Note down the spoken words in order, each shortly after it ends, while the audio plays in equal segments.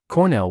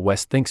Cornel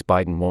West thinks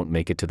Biden won't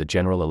make it to the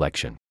general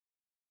election.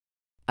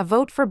 A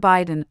vote for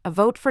Biden, a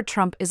vote for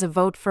Trump is a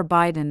vote for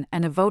Biden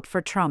and a vote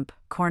for Trump,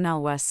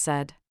 Cornel West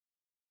said.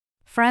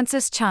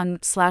 Francis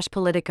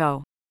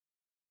Chung/Politico.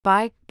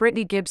 By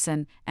Brittany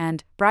Gibson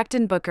and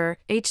Brackton Booker,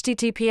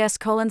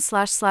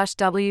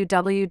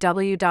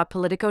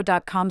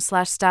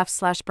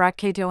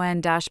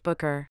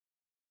 https://www.politico.com/staff/brackton-booker.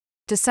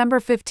 December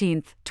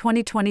 15,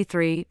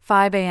 2023,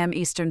 5 a.m.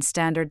 Eastern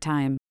Standard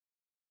Time.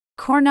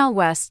 Cornel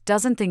West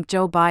doesn't think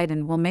Joe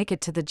Biden will make it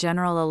to the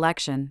general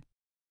election.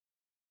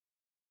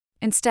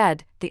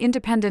 Instead, the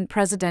independent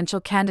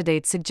presidential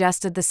candidate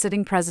suggested the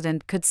sitting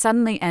president could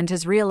suddenly end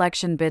his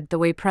re-election bid the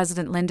way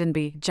President Lyndon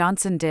B.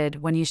 Johnson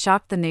did when he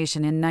shocked the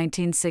nation in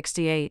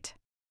 1968.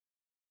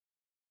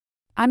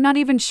 "I'm not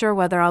even sure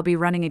whether I'll be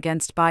running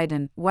against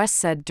Biden," West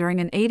said during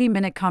an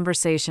 80-minute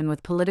conversation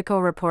with Politico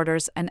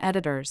reporters and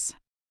editors.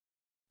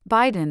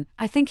 "Biden,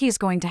 I think he's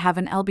going to have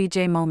an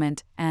LBJ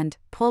moment and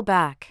pull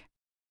back."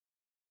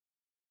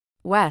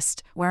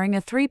 West, wearing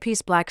a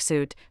three-piece black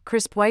suit,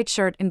 crisp white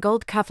shirt and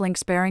gold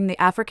cufflinks bearing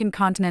the African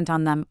continent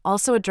on them,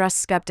 also addressed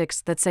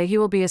skeptics that say he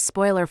will be a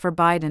spoiler for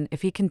Biden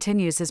if he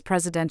continues his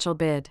presidential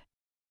bid.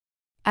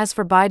 As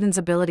for Biden's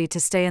ability to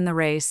stay in the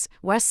race,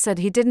 West said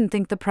he didn't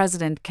think the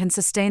president can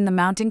sustain the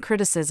mounting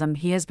criticism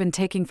he has been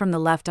taking from the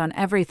left on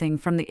everything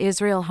from the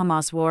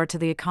Israel-Hamas war to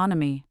the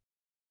economy.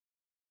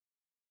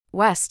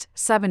 West,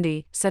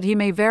 70, said he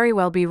may very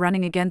well be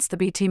running against the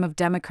B team of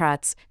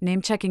Democrats,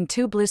 name-checking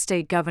two blue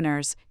state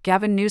governors,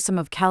 Gavin Newsom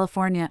of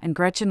California and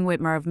Gretchen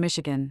Whitmer of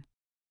Michigan.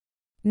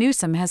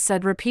 Newsom has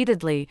said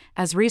repeatedly,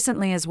 as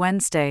recently as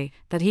Wednesday,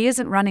 that he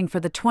isn't running for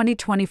the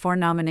 2024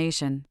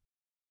 nomination.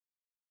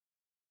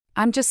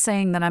 "I'm just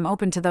saying that I'm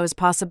open to those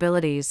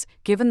possibilities,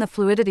 given the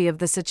fluidity of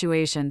the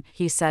situation,"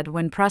 he said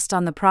when pressed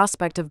on the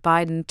prospect of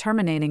Biden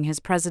terminating his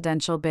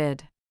presidential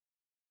bid.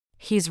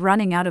 "He's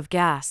running out of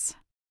gas."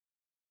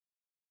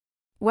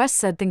 West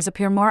said things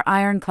appear more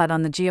ironclad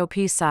on the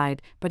GOP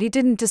side, but he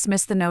didn't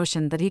dismiss the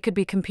notion that he could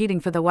be competing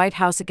for the White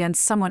House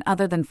against someone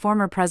other than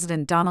former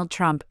President Donald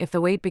Trump if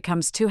the weight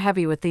becomes too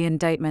heavy with the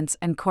indictments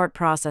and court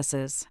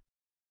processes.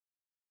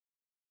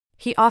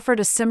 He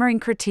offered a simmering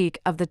critique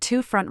of the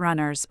two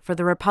frontrunners for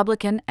the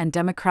Republican and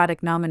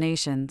Democratic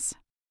nominations.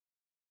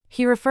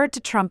 He referred to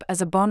Trump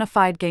as a bona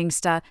fide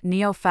gangsta,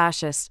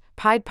 neo-fascist,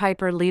 Pied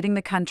Piper leading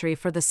the country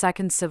for the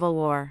Second Civil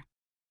War,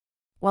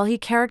 while he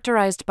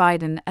characterized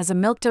Biden as a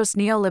milquetoast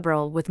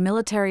neoliberal with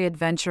military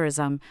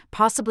adventurism,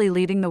 possibly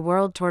leading the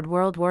world toward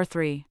World War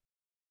III.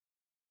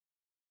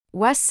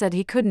 West said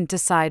he couldn't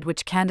decide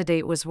which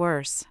candidate was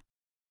worse.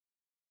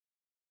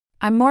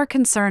 "I'm more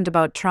concerned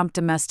about Trump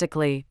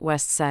domestically,"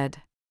 West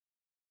said.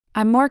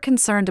 "I'm more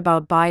concerned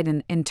about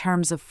Biden in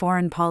terms of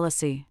foreign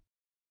policy."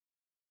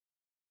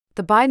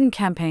 The Biden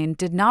campaign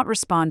did not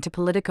respond to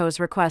Politico's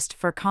request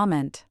for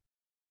comment.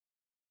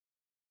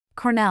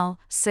 Cornel,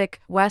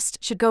 West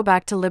should go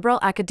back to liberal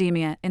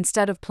academia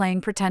instead of playing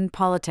pretend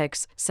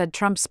politics, said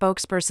Trump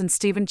spokesperson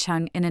Stephen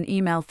Chung in an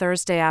email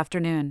Thursday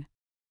afternoon.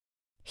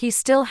 He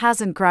still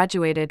hasn't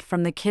graduated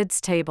from the kids'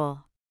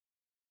 table.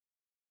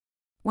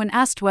 When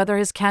asked whether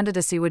his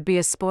candidacy would be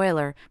a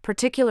spoiler,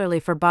 particularly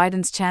for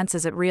Biden's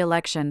chances at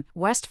re-election,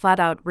 West flat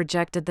out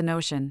rejected the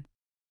notion.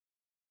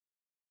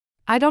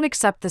 "I don't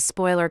accept the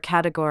spoiler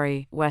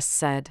category," West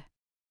said.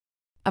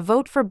 "A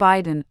vote for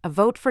Biden, a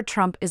vote for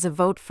Trump is a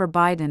vote for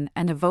Biden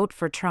and a vote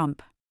for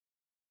Trump.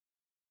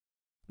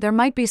 There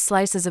might be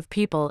slices of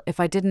people if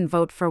I didn't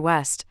vote for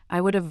West, I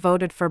would have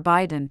voted for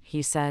Biden,"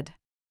 he said.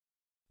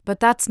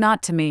 "But that's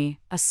not, to me,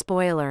 a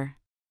spoiler.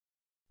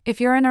 If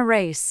you're in a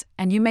race,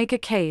 and you make a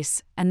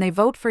case, and they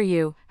vote for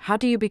you, how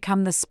do you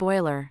become the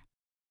spoiler?"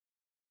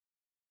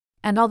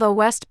 And although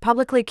West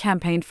publicly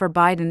campaigned for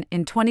Biden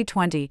in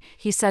 2020,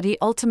 he said he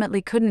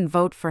ultimately couldn't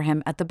vote for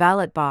him at the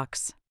ballot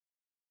box.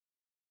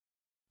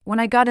 "When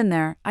I got in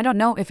there, I don't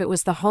know if it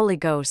was the Holy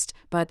Ghost,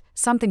 but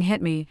something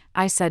hit me.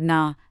 I said,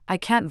 nah, I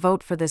can't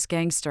vote for this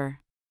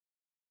gangster."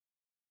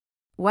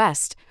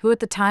 West, who at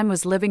the time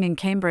was living in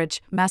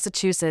Cambridge,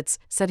 Massachusetts,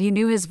 said he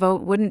knew his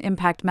vote wouldn't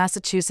impact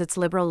Massachusetts'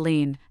 liberal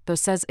lean, though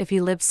says if he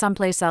lived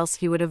someplace else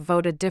he would have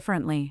voted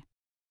differently.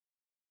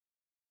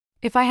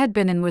 "If I had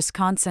been in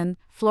Wisconsin,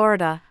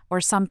 Florida,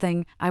 or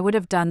something, I would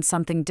have done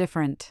something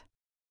different."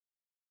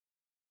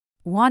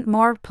 Want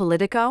more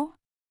Politico?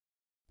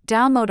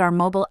 Download our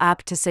mobile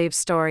app to save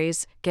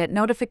stories, get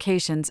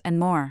notifications and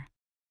more.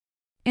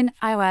 In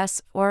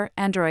iOS or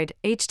Android,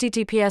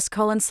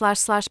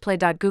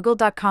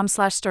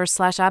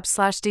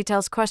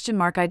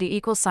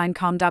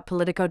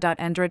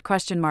 https://play.google.com/store/apps/details?ID=com.politico.android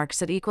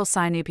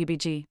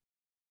 @APBG.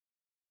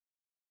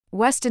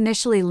 West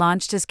initially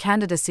launched his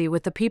candidacy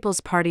with the People's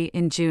Party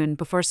in June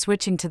before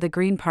switching to the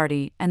Green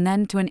Party and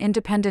then to an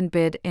independent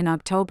bid in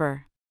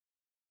October.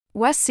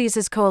 West sees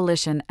his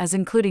coalition as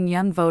including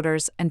young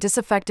voters and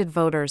disaffected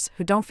voters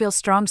who don't feel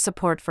strong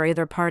support for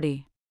either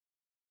party.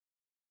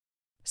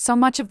 So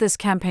much of this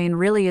campaign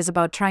really is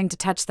about trying to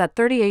touch that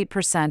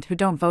 38% who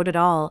don't vote at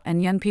all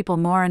and young people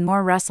more and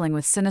more wrestling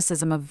with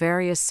cynicism of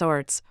various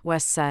sorts,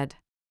 West said.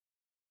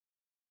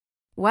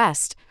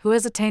 West, who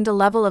has attained a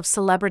level of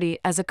celebrity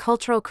as a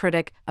cultural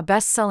critic, a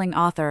best-selling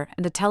author,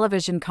 and a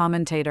television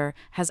commentator,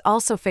 has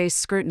also faced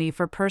scrutiny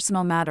for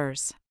personal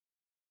matters.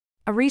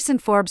 A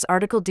recent Forbes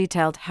article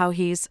detailed how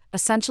he's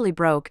essentially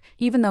broke,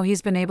 even though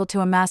he's been able to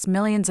amass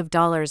millions of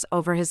dollars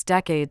over his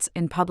decades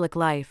in public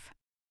life.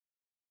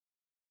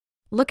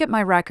 "Look at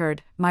my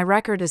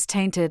record is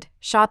tainted,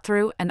 shot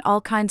through, and all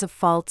kinds of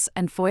faults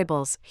and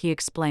foibles," he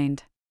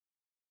explained.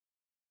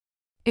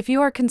 "If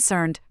you are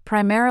concerned,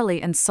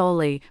 primarily and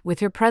solely,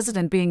 with your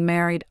president being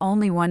married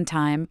only one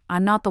time,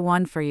 I'm not the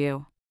one for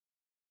you.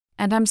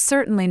 And I'm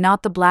certainly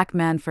not the black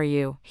man for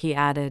you," he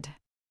added.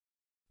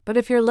 "But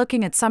if you're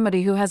looking at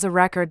somebody who has a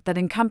record that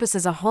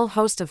encompasses a whole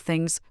host of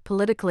things,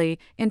 politically,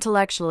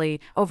 intellectually,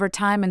 over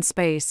time and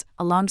space,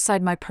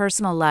 alongside my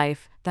personal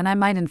life, then I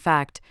might in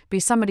fact be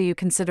somebody you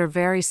consider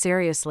very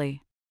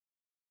seriously."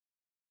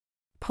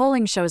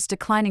 Polling shows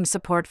declining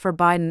support for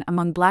Biden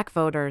among black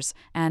voters,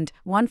 and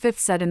 1/5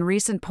 said in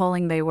recent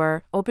polling they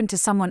were open to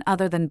someone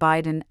other than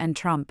Biden and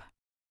Trump.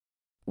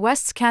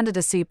 West's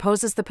candidacy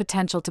poses the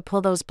potential to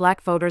pull those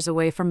black voters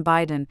away from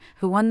Biden,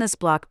 who won this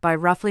bloc by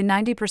roughly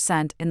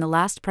 90% in the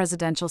last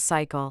presidential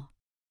cycle.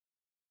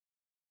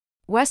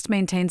 West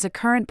maintains a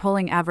current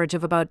polling average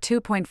of about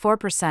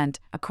 2.4%,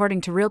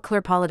 according to Real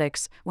Clear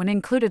Politics, when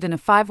included in a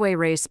five-way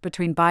race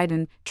between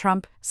Biden,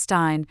 Trump,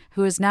 Stein,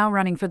 who is now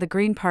running for the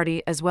Green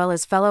Party, as well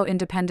as fellow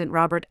independent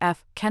Robert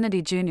F.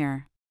 Kennedy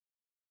Jr.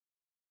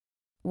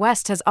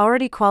 West has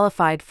already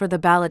qualified for the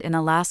ballot in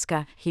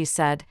Alaska, he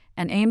said,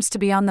 and aims to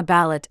be on the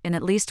ballot in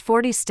at least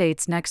 40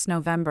 states next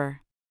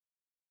November.